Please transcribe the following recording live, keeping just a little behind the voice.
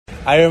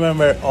I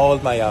remember all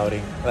my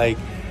outing. Like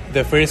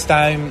the first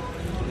time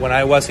when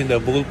I was in the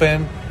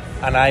bullpen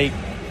and I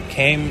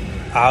came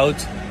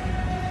out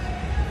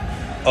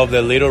of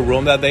the little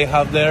room that they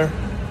have there,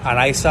 and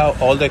I saw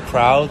all the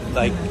crowd,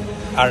 like,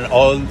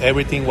 and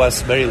everything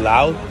was very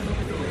loud.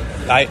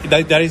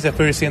 That is the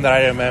first thing that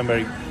I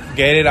remember.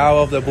 Get it out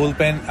of the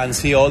bullpen and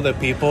see all the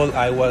people.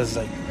 I was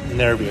like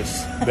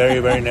nervous, very,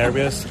 very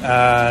nervous.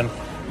 And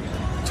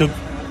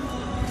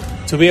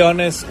to be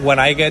honest, when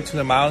I get to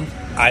the mound,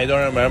 I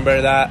don't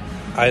remember that.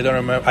 I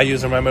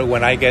just remember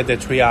when I get the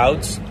 3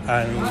 outs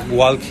and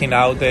walking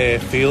out the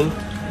field.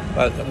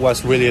 That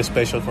was really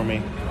special for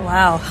me.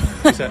 Wow.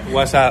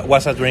 was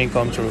a dream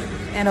come true.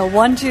 And a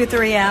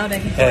 1-2-3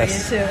 outing for you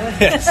too.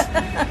 Yes.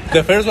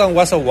 The first one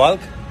was a walk,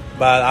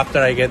 but after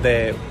I get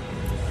the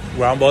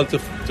ground ball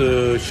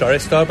to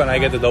shortstop and I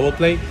get the double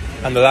play,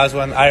 and the last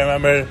one I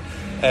remember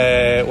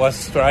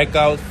was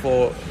strikeout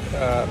for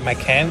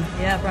McCann.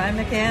 Yeah, Brian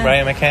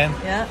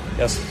McCann. Yeah.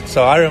 Yes.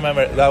 So I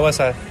remember that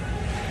was a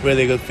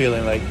really good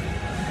feeling. Like,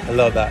 I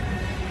love that.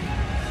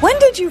 When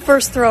did you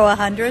first throw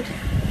 100?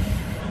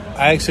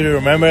 I actually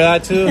remember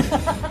that too.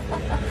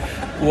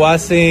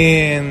 Was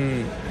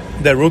in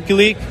the rookie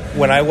league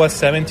when I was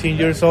 17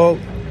 years old.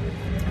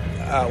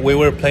 We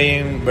were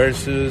playing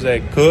versus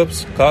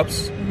Cubs.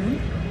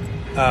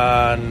 Mm-hmm.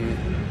 And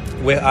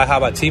I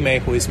have a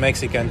teammate who is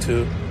Mexican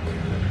too,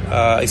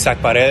 Isaac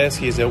Paredes.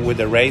 He's with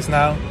the Rays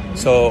now.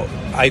 So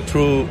I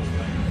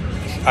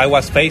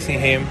was facing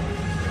him,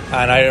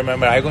 and I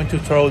remember I'm going to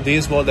throw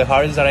this ball the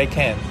hardest that I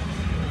can,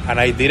 and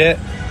I did it,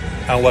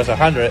 and was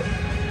 100.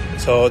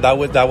 So that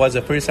was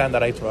the first time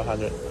that I threw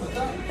 100.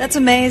 That's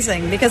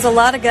amazing, because a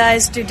lot of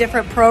guys do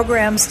different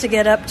programs to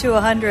get up to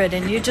 100,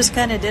 and you just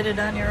kind of did it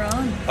on your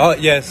own. Oh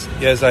yes.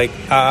 Like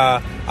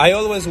I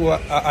always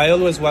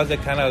was the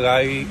kind of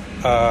guy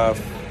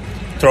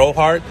throw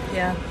hard.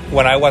 Yeah.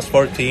 When I was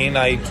 14,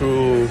 I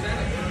threw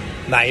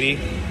 90.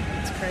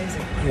 That's crazy.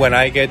 When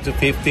I get to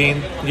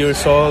 15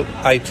 years old,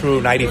 I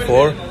threw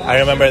 94. I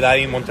remember that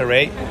in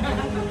Monterrey,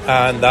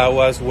 and that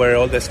was where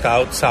all the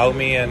scouts saw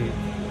me and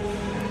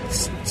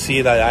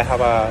see that I have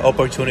an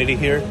opportunity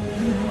here.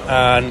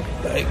 And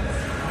like,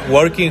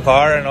 working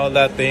hard and all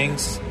that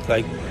things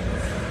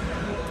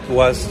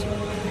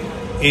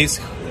is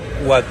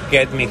what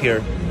get me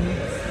here.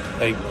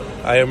 Like,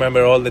 I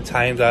remember all the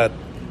times that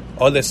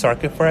all the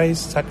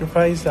sacrifice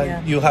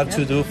that you have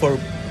to do for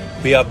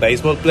be a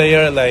baseball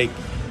player. Like,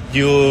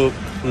 you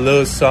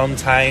lose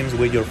sometimes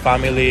with your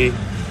family,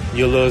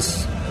 you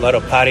lose a lot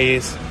of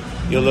parties,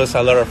 you lose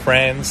a lot of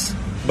friends.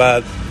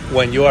 But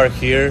when you are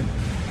here,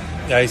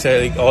 I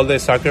say, like, all the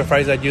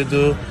sacrifice that you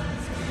do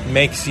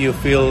makes you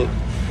feel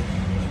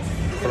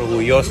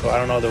orgulloso. I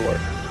don't know the word.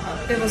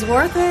 It was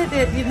worth it?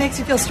 It makes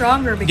you feel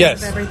stronger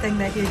because of everything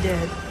that you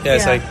did.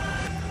 Yes, like,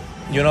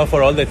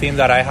 for all the things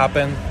that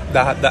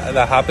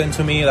that happened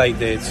to me, like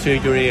the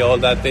surgery, all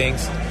that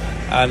things.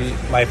 And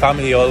my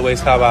family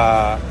always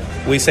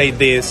we say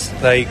this,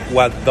 like,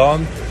 what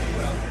don't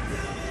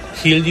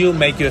kill you,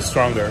 make you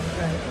stronger.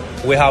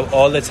 Right. We have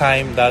all the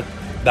time that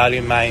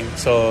in mind.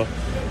 So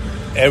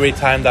every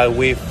time that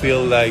we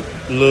feel like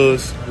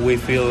lose, we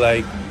feel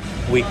like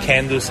we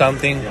can do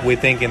something, we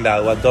thinking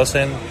that what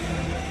doesn't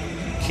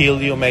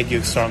kill you make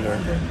you stronger.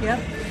 Yep,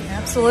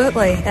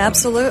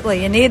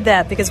 absolutely. You need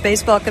that because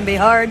baseball can be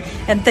hard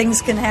and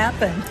things can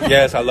happen.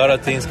 Yes, a lot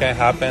of things can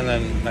happen,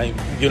 and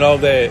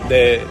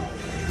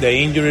the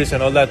injuries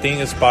and all that thing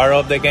is part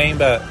of the game,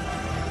 but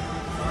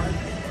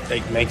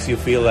it makes you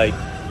feel like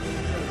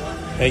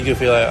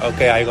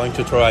okay, I'm going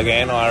to throw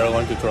again, or I'm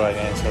going to throw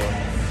again. So,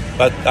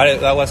 but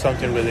that was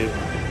something really.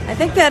 I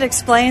think that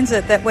explains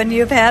it, that when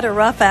you've had a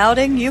rough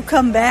outing, you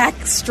come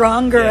back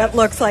stronger, it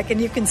looks like,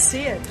 and you can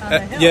see it on the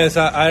hill. Yes,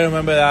 I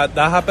remember that.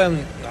 That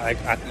happened,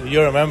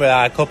 you remember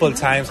that a couple of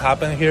times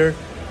happened here,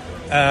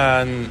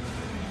 and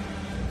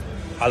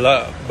a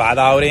lot of bad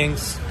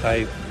outings.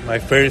 Like my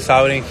first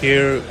outing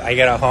here, I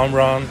get a home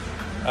run.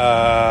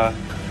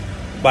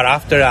 But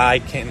after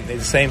that, the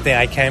same thing,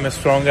 I came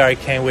stronger, I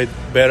came with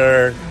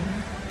better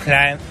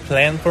plan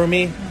for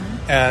me,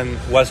 and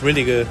was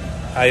really good.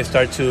 I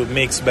start to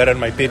mix better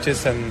my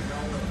pitches and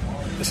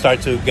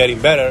start to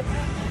getting better.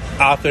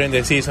 After in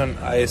the season,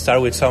 I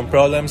start with some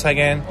problems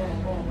again,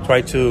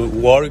 try to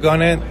work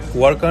on it,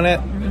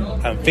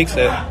 and fix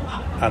it,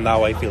 and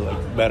now I feel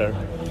like better.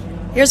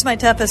 Here's my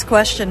toughest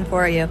question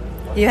for you.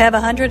 You have a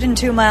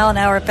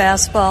 102-mile-an-hour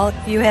fastball.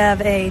 You have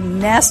a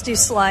nasty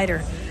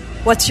slider.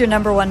 What's your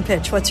number one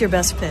pitch? What's your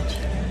best pitch?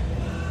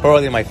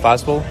 Probably my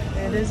fastball.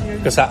 It is your.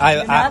 Because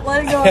you're not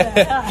letting go of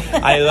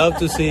that. I love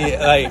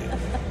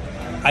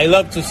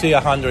to see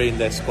 100 in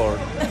the score.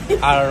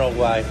 I don't know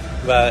why,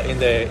 but in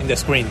the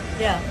screen.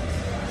 Yeah.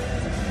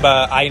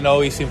 But I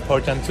know it's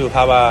important to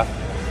have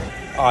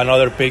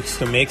another pitch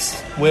to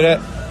mix with it,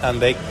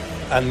 and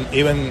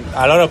even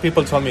a lot of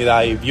people told me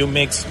that if you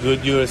mix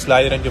good your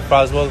slider and your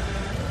fastball,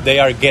 they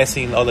are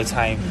guessing all the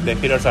time. The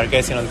hitters are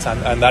guessing all the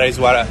time, and that is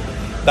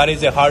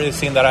the hardest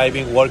thing that I've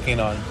been working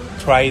on.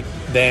 Try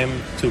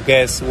them to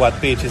guess what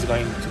pitch is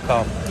going to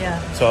come. Yeah.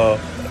 So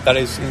that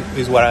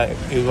is what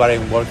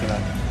I'm working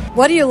on.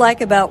 What do you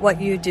like about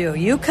what you do?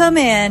 You come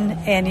in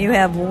and you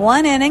have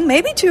one inning,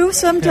 maybe two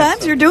sometimes.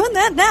 Yes. You're doing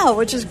that now,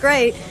 which is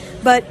great.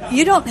 But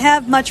you don't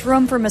have much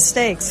room for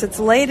mistakes. It's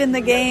late in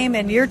the game,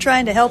 and you're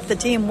trying to help the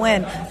team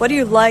win. What do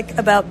you like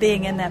about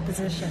being in that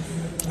position?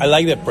 I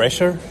like the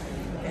pressure,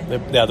 the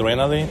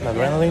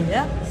adrenaline.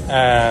 Yeah.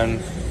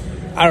 And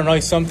I don't know,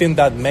 it's something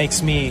that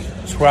makes me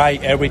try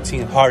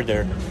everything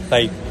harder.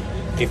 Like,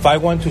 if I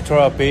want to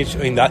throw a pitch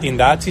in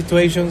that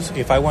situations,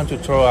 if I want to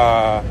throw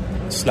a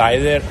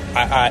slider,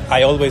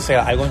 I always say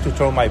I'm going to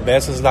throw my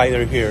best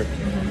slider here,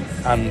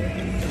 and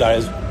that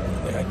is,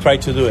 I try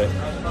to do it.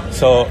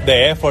 So the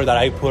effort that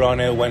I put on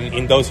it when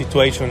in those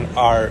situations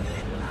are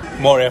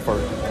more effort.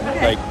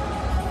 Okay. Like,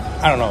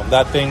 I don't know,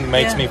 that thing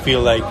makes me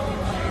feel like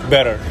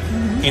better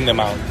in the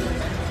mound.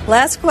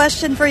 Last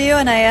question for you,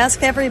 and I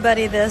ask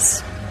everybody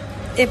this.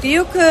 If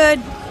you could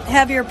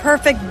have your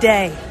perfect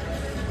day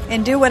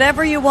and do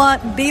whatever you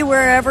want, be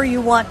wherever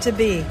you want to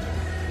be,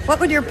 what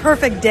would your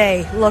perfect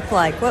day look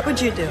like? What would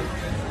you do?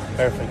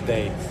 Perfect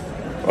day.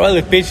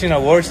 Probably pitch in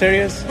a World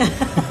Series.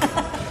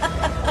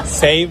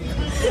 Save.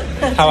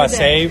 Have a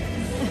save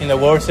in the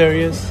World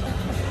Series.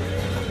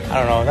 I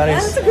don't know. That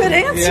is a good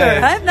answer.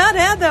 Yeah. I have not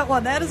had that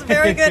one. That is a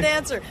very good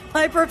answer.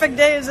 My perfect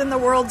day is in the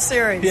World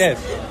Series. Yes.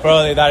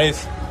 Probably that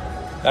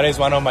is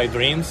one of my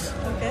dreams.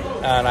 Okay.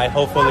 And I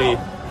hopefully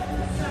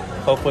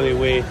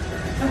we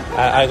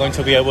are going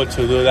to be able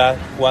to do that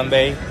one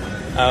day.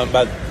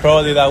 But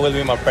probably that will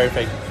be my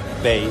perfect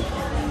day.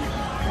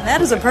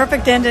 That is a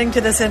perfect ending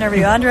to this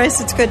interview. Andres,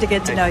 it's good to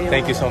get to know you.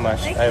 Thank you so much.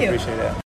 Thank I you. appreciate it.